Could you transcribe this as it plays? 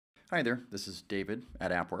Hi there, this is David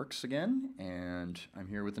at AppWorks again, and I'm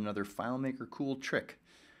here with another FileMaker cool trick.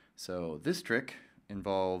 So this trick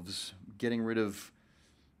involves getting rid of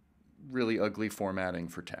really ugly formatting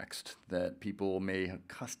for text that people may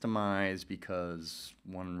customize because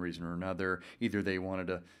one reason or another, either they wanted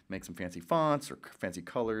to make some fancy fonts or fancy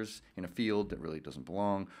colors in a field that really doesn't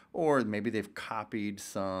belong, or maybe they've copied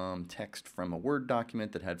some text from a Word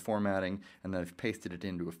document that had formatting and they've pasted it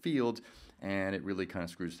into a field, and it really kind of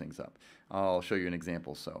screws things up. I'll show you an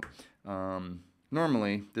example. So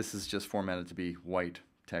normally this is just formatted to be white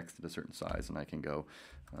text at a certain size, and I can go,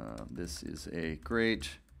 this is a great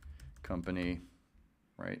company,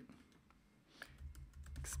 right?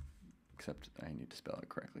 Except I need to spell it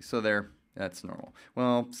correctly. So there, that's normal.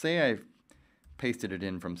 Well, say I pasted it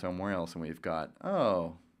in from somewhere else and we've got,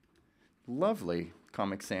 oh, lovely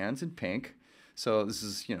Comic Sans in pink. So this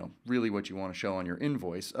is, really what you want to show on your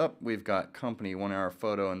invoice. We've got company 1 hour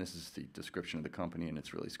photo, and this is the description of the company, and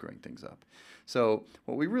it's really screwing things up. So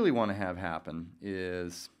what we really want to have happen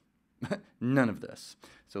is none of this.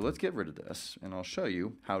 So let's get rid of this, and I'll show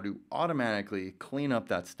you how to automatically clean up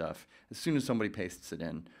that stuff as soon as somebody pastes it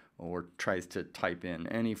in or tries to type in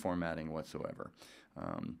any formatting whatsoever.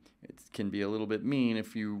 It can be a little bit mean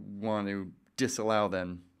if you want to disallow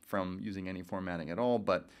them from using any formatting at all,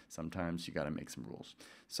 but sometimes you got to make some rules.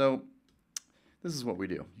 So this is what we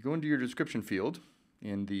do. You go into your description field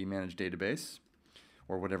in the managed database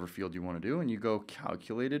or whatever field you want to do, and you go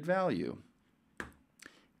calculated value.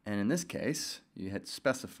 And in this case, you hit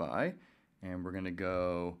specify, and we're going to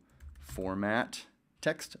go format,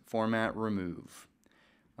 text format remove.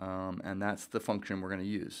 And that's the function we're going to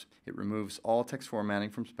use. It removes all text formatting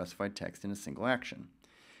from specified text in a single action.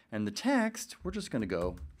 And the text, we're just going to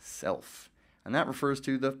go self. And that refers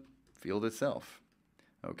to the field itself.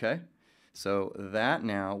 Okay? So that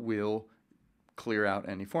now will clear out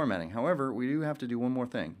any formatting. However, we do have to do one more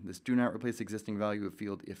thing. This do not replace existing value of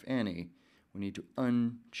field, if any. We need to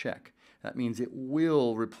uncheck. That means it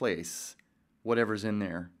will replace whatever's in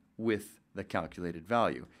there with the calculated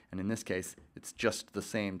value. And in this case, it's just the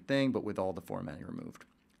same thing, but with all the formatting removed.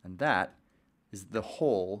 And that is the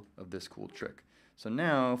whole of this cool trick. So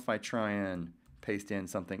now if I try and paste in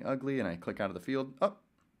something ugly and I click out of the field,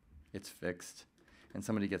 it's fixed. And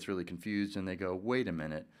somebody gets really confused and they go, wait a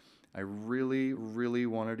minute, I really, really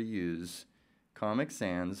wanted to use Comic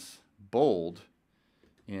Sans bold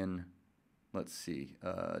in, let's see,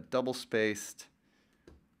 double spaced,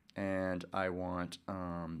 and I want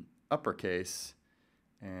uppercase,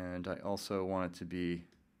 and I also want it to be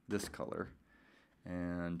this color,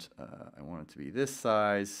 and I want it to be this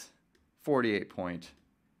size, 48 point.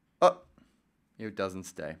 It doesn't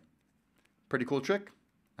stay. Pretty cool trick,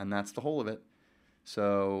 and that's the whole of it.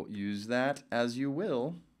 So use that as you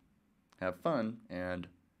will. Have fun, and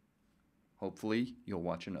hopefully you'll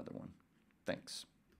watch another one. Thanks.